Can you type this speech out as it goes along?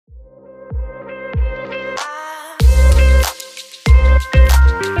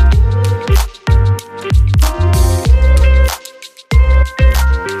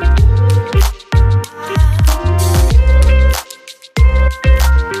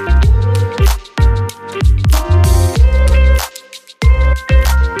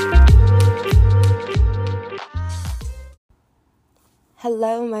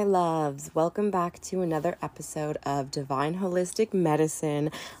loves. Welcome back to another episode of Divine Holistic Medicine.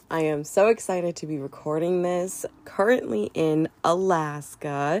 I am so excited to be recording this currently in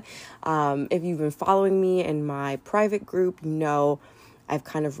Alaska. If you've been following me in my private group, you know I've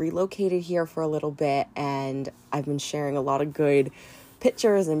kind of relocated here for a little bit, and I've been sharing a lot of good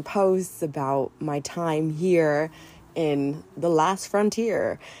pictures and posts about my time here in the last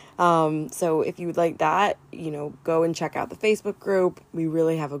frontier. So if you would like that, go and check out the Facebook group. We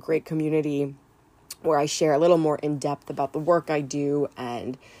really have a great community where I share a little more in depth about the work I do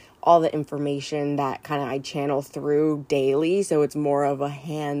and all the information that kind of I channel through daily. So it's more of a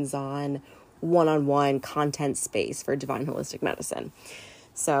hands-on, one-on-one content space for Divine Holistic Medicine.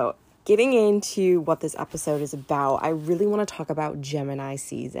 So getting into what this episode is about, I really want to talk about Gemini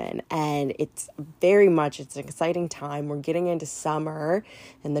season, and it's an exciting time. We're getting into summer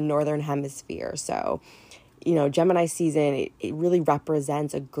in the Northern Hemisphere. So, Gemini season, it really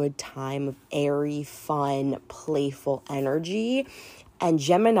represents a good time of airy, fun, playful energy. And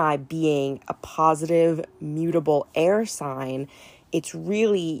Gemini being a positive, mutable air sign, it's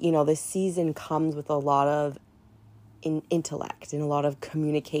really, this season comes with a lot of intellect and a lot of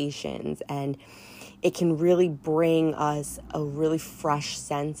communications, and it can really bring us a really fresh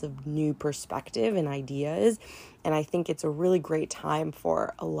sense of new perspective and ideas. And I think it's a really great time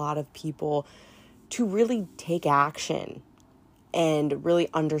for a lot of people to really take action and really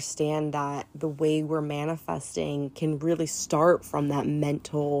understand that the way we're manifesting can really start from that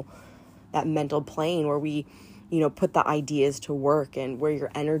mental plane where we put the ideas to work, and where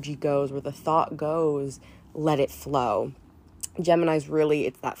your energy goes, where the thought goes, let it flow. Gemini's really,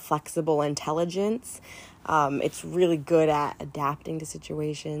 it's that flexible intelligence. It's really good at adapting to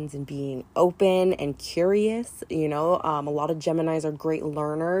situations and being open and curious. A lot of Geminis are great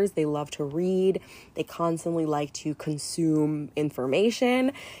learners. They love to read. They constantly like to consume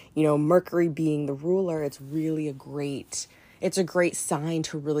information. Mercury being the ruler, it's a great sign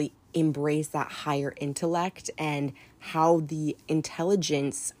to really embrace that higher intellect, and how the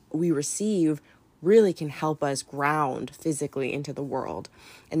intelligence we receive really can help us ground physically into the world.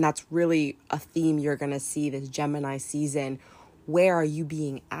 And that's really a theme you're going to see this Gemini season. Where are you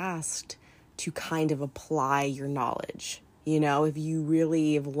being asked to kind of apply your knowledge? If you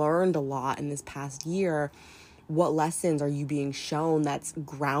really have learned a lot in this past year, what lessons are you being shown that's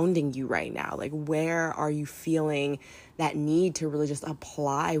grounding you right now? Like, where are you feeling that need to really just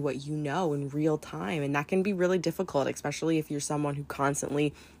apply what you know in real time? And that can be really difficult, especially if you're someone who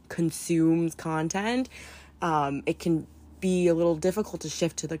constantly consumes content. It can be a little difficult to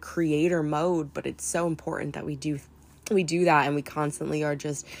shift to the creator mode, but it's so important that we do that, and we constantly are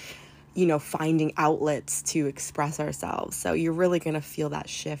just finding outlets to express ourselves. So you're really going to feel that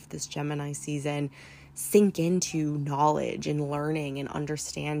shift this Gemini season. Sink into knowledge and learning and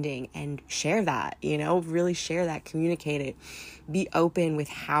understanding, and share that, really share that, communicate it. Be open with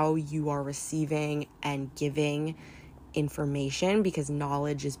how you are receiving and giving information, because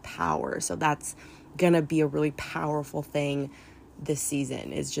knowledge is power. So that's gonna be a really powerful thing this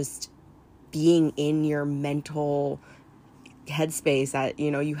season, is just being in your mental headspace, that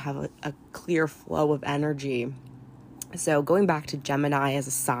you have a clear flow of energy. So going back to Gemini as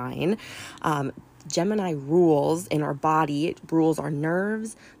a sign, Gemini rules in our body. It rules our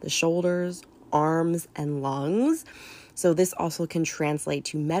nerves, the shoulders, arms, and lungs. So this also can translate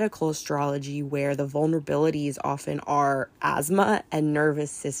to medical astrology, where the vulnerabilities often are asthma and nervous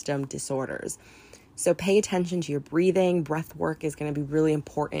system disorders. So pay attention to your breathing. Breath work is going to be really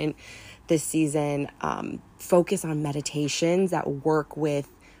important this season. Focus on meditations that work with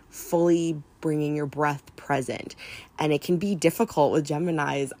fully bringing your breath present. And it can be difficult with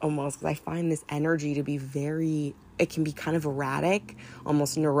Geminis almost, because I find this energy to be it can be kind of erratic,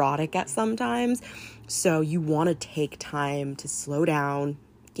 almost neurotic at sometimes. So you want to take time to slow down,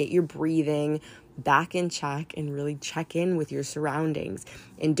 get your breathing back in check, and really check in with your surroundings.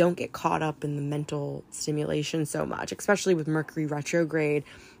 And don't get caught up in the mental stimulation so much, especially with Mercury retrograde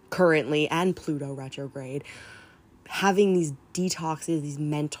currently and Pluto retrograde. Having these detoxes, these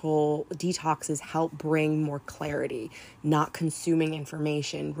mental detoxes, help bring more clarity, not consuming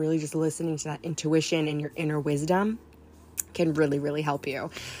information, really just listening to that intuition and your inner wisdom can really, really help you.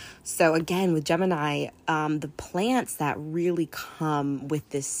 So again, with Gemini, the plants that really come with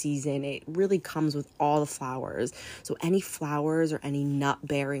this season, it really comes with all the flowers. So any flowers or any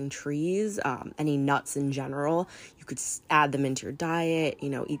nut-bearing trees, any nuts in general, you could add them into your diet,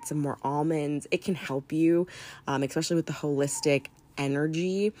 eat some more almonds. It can help you, especially with the holistic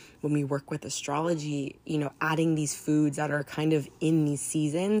energy when we work with astrology, adding these foods that are kind of in these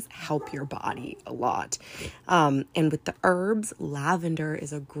seasons help your body a lot. And with the herbs, lavender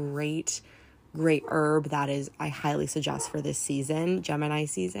is a great herb that I highly suggest for this season, Gemini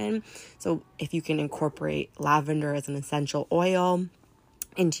season. So if you can incorporate lavender as an essential oil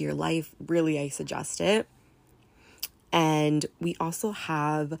into your life, really, I suggest it. And we also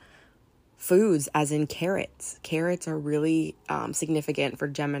have foods, as in carrots. Carrots are really significant for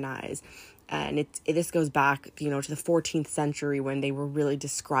Geminis. And this goes back, to the 14th century when they were really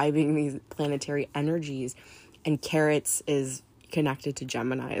describing these planetary energies. And carrots is connected to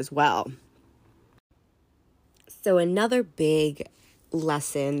Gemini as well. So another big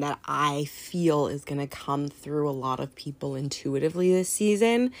lesson that I feel is going to come through a lot of people intuitively this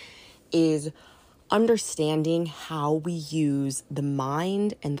season is understanding how we use the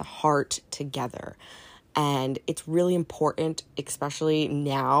mind and the heart together. And it's really important, especially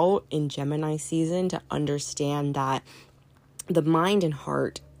now in Gemini season, to understand that the mind and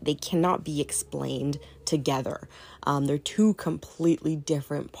heart, they cannot be explained together. They're two completely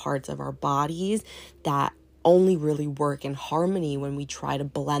different parts of our bodies that only really work in harmony when we try to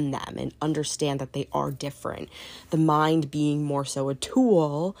blend them and understand that they are different. The mind being more so a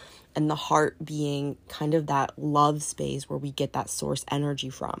tool, and the heart being kind of that love space where we get that source energy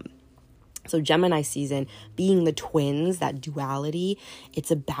from. So Gemini season, being the twins, that duality,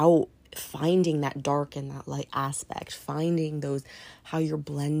 it's about finding that dark and that light aspect, finding those, how you're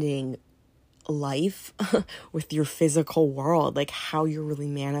blending life with your physical world, like how you're really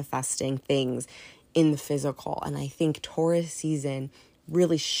manifesting things in the physical. And I think Taurus season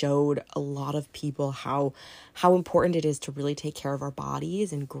really showed a lot of people how important it is to really take care of our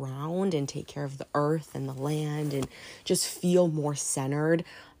bodies and ground and take care of the earth and the land and just feel more centered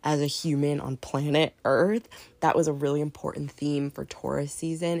as a human on planet Earth. That was a really important theme for Taurus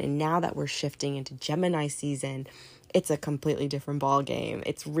season. And now that we're shifting into Gemini season, it's a completely different ball game.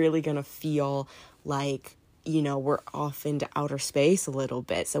 It's really going to feel like, we're off into outer space a little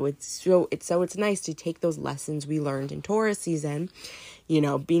bit. So it's nice to take those lessons we learned in Taurus season,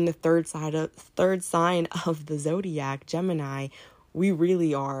 being the third sign of the zodiac, Gemini. We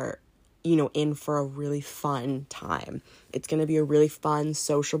really are, in for a really fun time. It's going to be a really fun,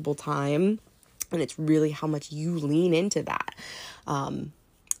 sociable time. And it's really how much you lean into that.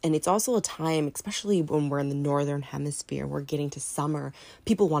 And it's also a time, especially when we're in the northern hemisphere, we're getting to summer,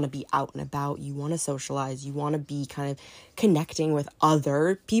 people want to be out and about. You want to socialize. You want to be kind of connecting with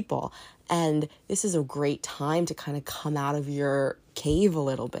other people. And this is a great time to kind of come out of your cave a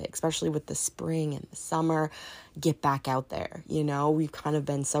little bit, especially with the spring and the summer. Get back out there. We've kind of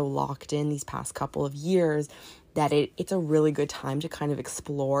been so locked in these past couple of years that it's a really good time to kind of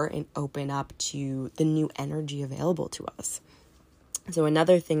explore and open up to the new energy available to us. So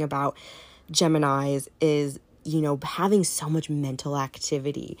another thing about Geminis is, having so much mental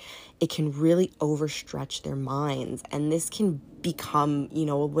activity, it can really overstretch their minds. And this can become,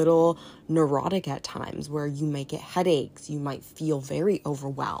 a little neurotic at times where you might get headaches. You might feel very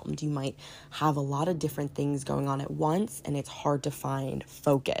overwhelmed. You might have a lot of different things going on at once, and it's hard to find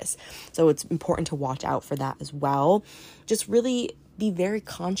focus. So it's important to watch out for that as well. Just really be very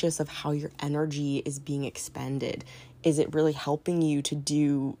conscious of how your energy is being expended. Is it really helping you to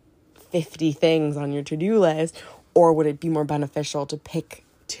do 50 things on your to-do list, or would it be more beneficial to pick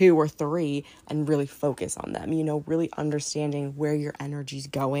 2 or 3 and really focus on them? Really understanding where your energy's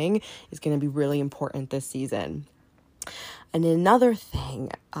going is going to be really important this season. And another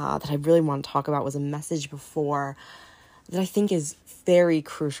thing that I really want to talk about was a message before that I think is very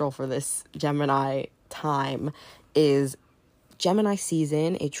crucial for this Gemini time is Gemini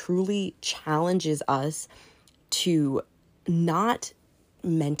season. It truly challenges us to not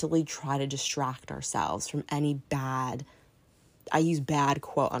mentally try to distract ourselves from any bad, I use bad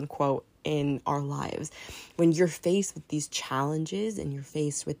quote unquote, in our lives. When you're faced with these challenges and you're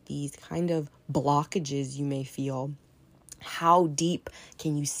faced with these kind of blockages you may feel, how deep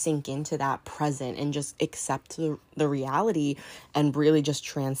can you sink into that present and just accept the reality and really just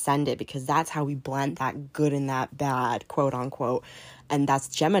transcend it? Because that's how we blend that good and that bad, quote unquote. And that's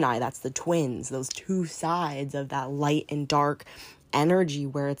Gemini, that's the twins, those two sides of that light and dark energy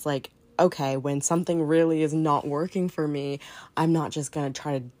where it's like, okay, when something really is not working for me, I'm not just going to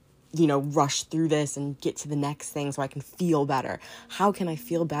try to rush through this and get to the next thing so I can feel better. How can I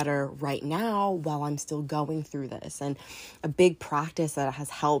feel better right now while I'm still going through this? And a big practice that has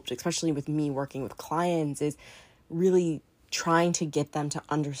helped, especially with me working with clients, is really trying to get them to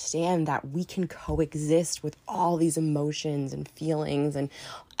understand that we can coexist with all these emotions and feelings and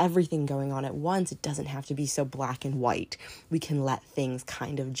everything going on at once. It doesn't have to be so black and white. We can let things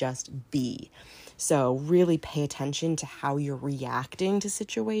kind of just be. So really pay attention to how you're reacting to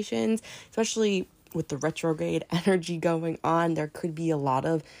situations, especially with the retrograde energy going on. There could be a lot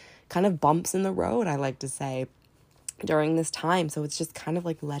of kind of bumps in the road, I like to say, during this time. So it's just kind of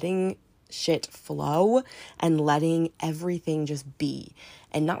like letting shit flow and letting everything just be,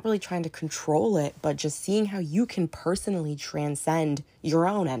 and not really trying to control it, but just seeing how you can personally transcend your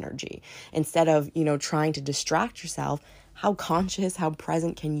own energy instead of, trying to distract yourself. How conscious, how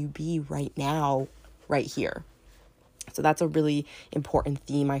present can you be right now, right here? So that's a really important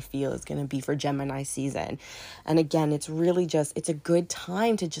theme I feel is going to be for Gemini season. And again, it's really it's a good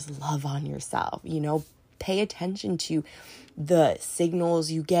time to just love on yourself, pay attention to the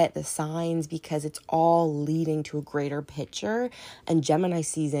signals you get, the signs, because it's all leading to a greater picture. And Gemini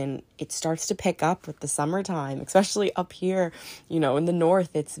season, it starts to pick up with the summertime, especially up here, in the north.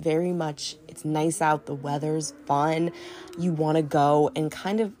 It's nice out. The weather's fun. You want to go and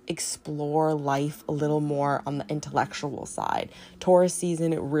kind of explore life a little more on the intellectual side. Taurus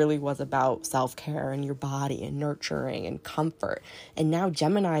season, it really was about self-care and your body and nurturing and comfort. And now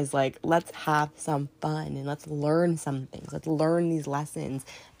Gemini's like, let's have some fun and let's learn some things. Let's learn these lessons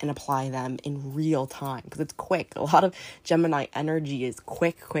and apply them in real time, because it's quick. A lot of Gemini energy is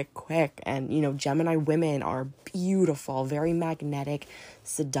quick. And, Gemini women are beautiful, very magnetic,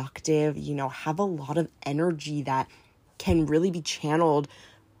 seductive, have a lot of energy that can really be channeled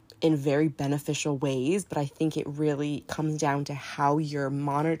in very beneficial ways. But I think it really comes down to how you're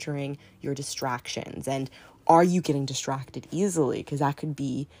monitoring your distractions, and are you getting distracted easily? Because that could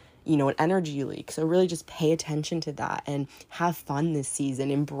be, an energy leak. So really just pay attention to that and have fun this season.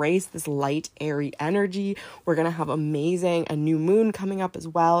 Embrace this light, airy energy. We're going to have a new moon coming up as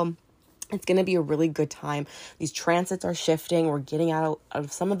well. It's going to be a really good time. These transits are shifting. We're getting out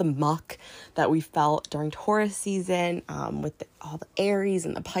of some of the muck that we felt during Taurus season with all the Aries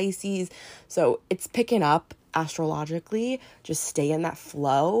and the Pisces. So it's picking up astrologically. Just stay in that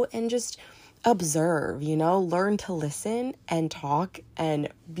flow and just observe, learn to listen and talk and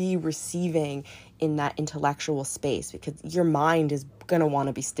be receiving in that intellectual space, because your mind is going to want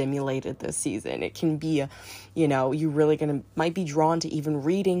to be stimulated this season. It can be, you really might be drawn to even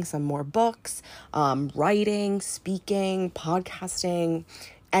reading some more books, writing, speaking, podcasting,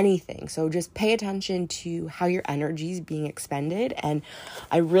 anything. So just pay attention to how your energy is being expended. And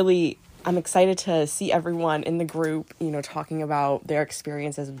I'm excited to see everyone in the group, talking about their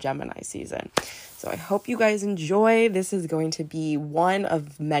experiences of Gemini season. So I hope you guys enjoy. This is going to be one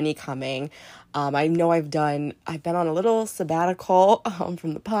of many coming. I know I've been on a little sabbatical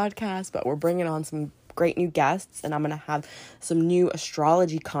from the podcast, but we're bringing on some great new guests, and I'm going to have some new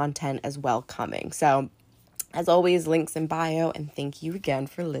astrology content as well coming. So as always, links in bio, and thank you again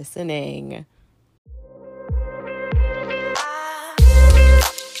for listening.